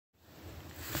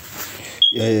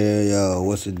Yeah.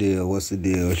 What's the deal? What's the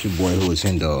deal? It's your boy Who is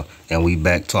Hendo, and we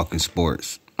back talking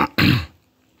sports.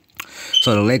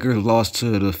 So the Lakers lost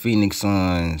to the Phoenix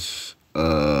Suns,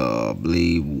 I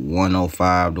believe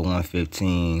 105 to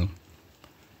 115.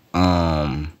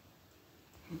 Um,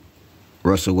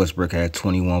 Russell Westbrook had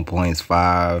 21 points,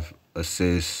 5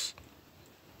 assists.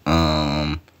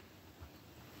 Um,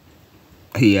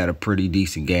 he had a pretty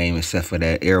decent game, except for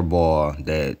that air ball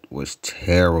that was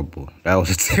terrible. That was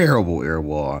a terrible air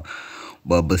ball.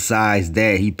 But besides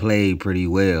that, he played pretty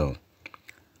well.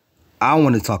 I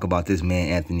want to talk about this man,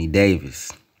 Anthony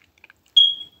Davis.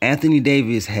 Anthony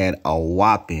Davis had a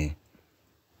whopping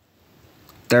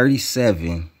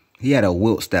 37. He had a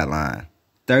Wilt stat line.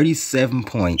 37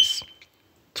 points,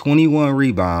 21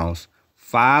 rebounds,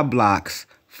 5 blocks,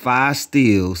 5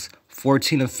 steals,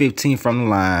 14 of 15 from the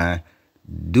line.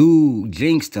 Dude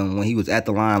jinxed him when he was at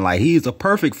the line. Like, he's a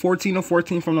perfect 14 of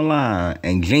 14 from the line,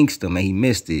 and jinxed him, and he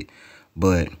missed it.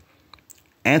 But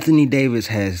Anthony Davis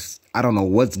has, I don't know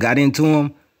what's got into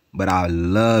him, but I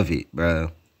love it,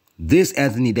 bro. This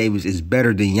Anthony Davis is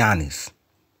better than Giannis.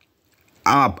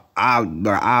 I'll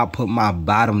put my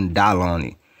bottom dollar on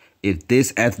it. If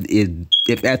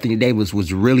Anthony Davis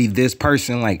was really this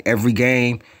person, like every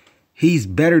game, he's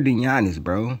better than Giannis,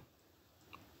 bro.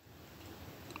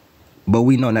 But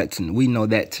we know that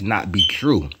to not be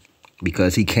true,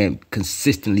 because he can't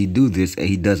consistently do this and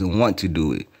he doesn't want to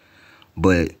do it.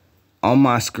 But on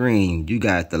my screen, you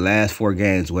got the last 4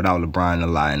 games without LeBron in the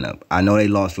lineup. I know they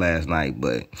lost last night,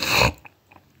 but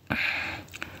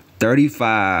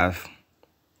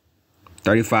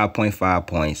 35.5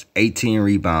 points, 18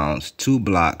 rebounds, 2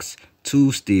 blocks,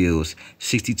 2 steals,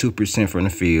 62% from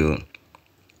the field,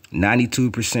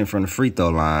 92% from the free throw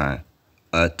line,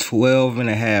 a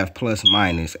 12.5 plus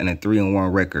minus, and a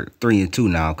 3-1 record.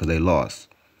 3-2 now because they lost.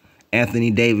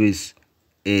 Anthony Davis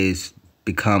is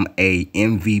become a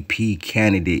MVP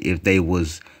candidate if they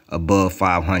was above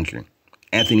 500.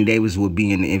 Anthony Davis would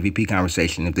be in the MVP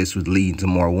conversation if this was leading to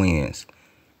more wins.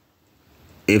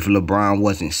 If LeBron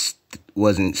wasn't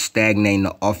stagnating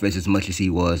the offense as much as he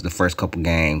was the first couple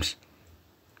games.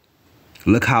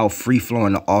 Look how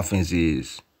free-flowing the offense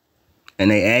is. And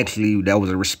that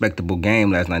was a respectable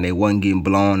game last night. They wasn't getting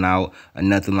blown out or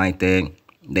nothing like that.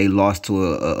 They lost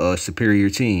to a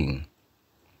superior team.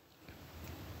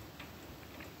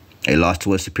 They lost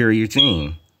to a superior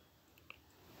team.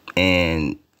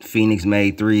 And Phoenix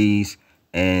made threes,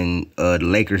 and the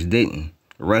Lakers didn't.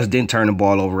 Russ didn't turn the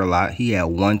ball over a lot. He had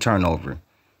 1 turnover.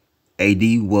 AD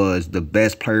was the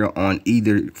best player on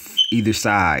either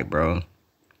side, bro.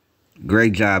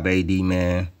 Great job, AD,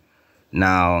 man.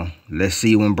 Now, let's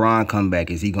see when Bron come back.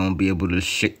 Is he going to be able to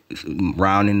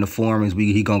round in the form?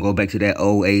 He going to go back to that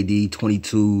old AD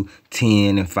 22,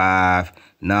 10, and 5?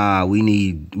 Nah, we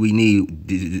need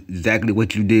exactly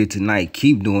what you did tonight.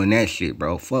 Keep doing that shit,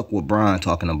 bro. Fuck what Bron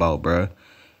talking about, bro.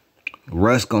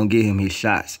 Russ going to get him his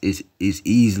shots. You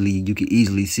can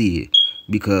easily see it,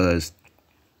 because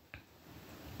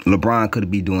LeBron could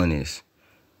be doing this.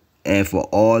 And for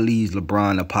all these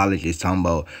LeBron apologists talking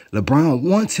about LeBron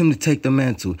wants him to take the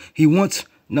mantle.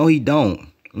 No, he don't.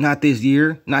 Not this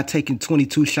year. Not taking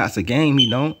 22 shots a game, he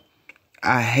don't.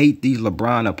 I hate these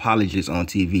LeBron apologists on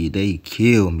TV. They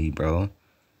kill me, bro.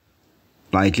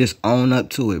 Like, just own up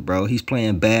to it, bro. He's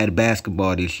playing bad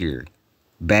basketball this year.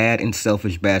 Bad and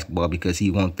selfish basketball, because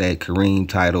he wants that Kareem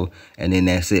title, and then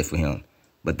that's it for him.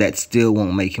 But that still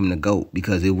won't make him the GOAT,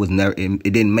 because it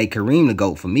didn't make Kareem the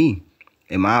GOAT for me.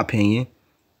 In my opinion,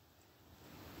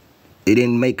 it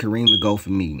didn't make Kareem the GOAT for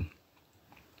me.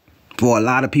 For a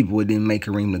lot of people, it didn't make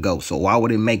Kareem the GOAT. So why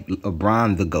would it make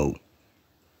LeBron the GOAT?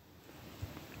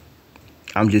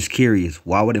 I'm just curious.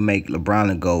 Why would it make LeBron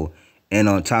the GOAT? And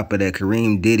on top of that,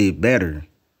 Kareem did it better.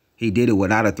 He did it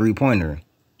without a three-pointer.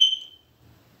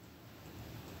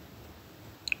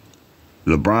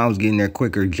 LeBron was getting there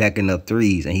quicker, jacking up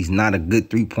threes, and he's not a good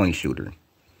three-point shooter.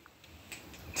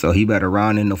 So he better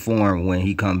round in the form when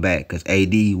he come back, because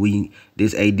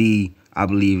this AD, I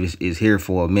believe, is here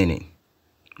for a minute,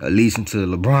 at least until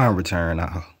LeBron return.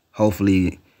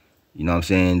 Hopefully, you know what I'm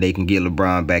saying, they can get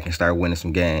LeBron back and start winning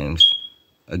some games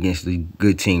against the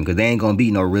good team, because they ain't gonna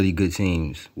beat no really good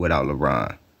teams without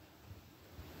LeBron.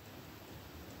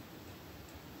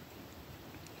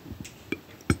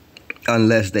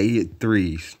 Unless they hit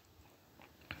threes,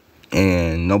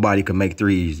 and nobody could make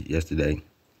threes yesterday.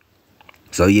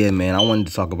 So, yeah, man, I wanted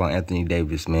to talk about Anthony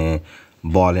Davis, man.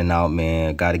 Balling out,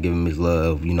 man. Got to give him his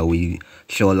love. You know, we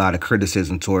show a lot of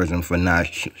criticism towards him for not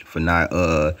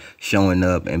showing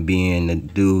up and being the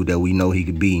dude that we know he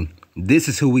could be. This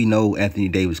is who we know Anthony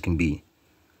Davis can be.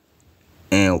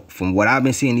 And from what I've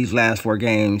been seeing these last 4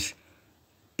 games,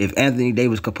 if Anthony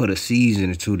Davis could put a season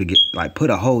or two to get, like,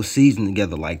 put a whole season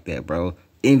together like that, bro,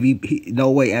 MVP, no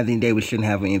way Anthony Davis shouldn't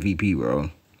have an MVP, bro.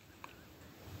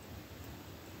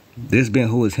 This been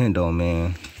Who Is Hendo,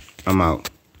 man. I'm out.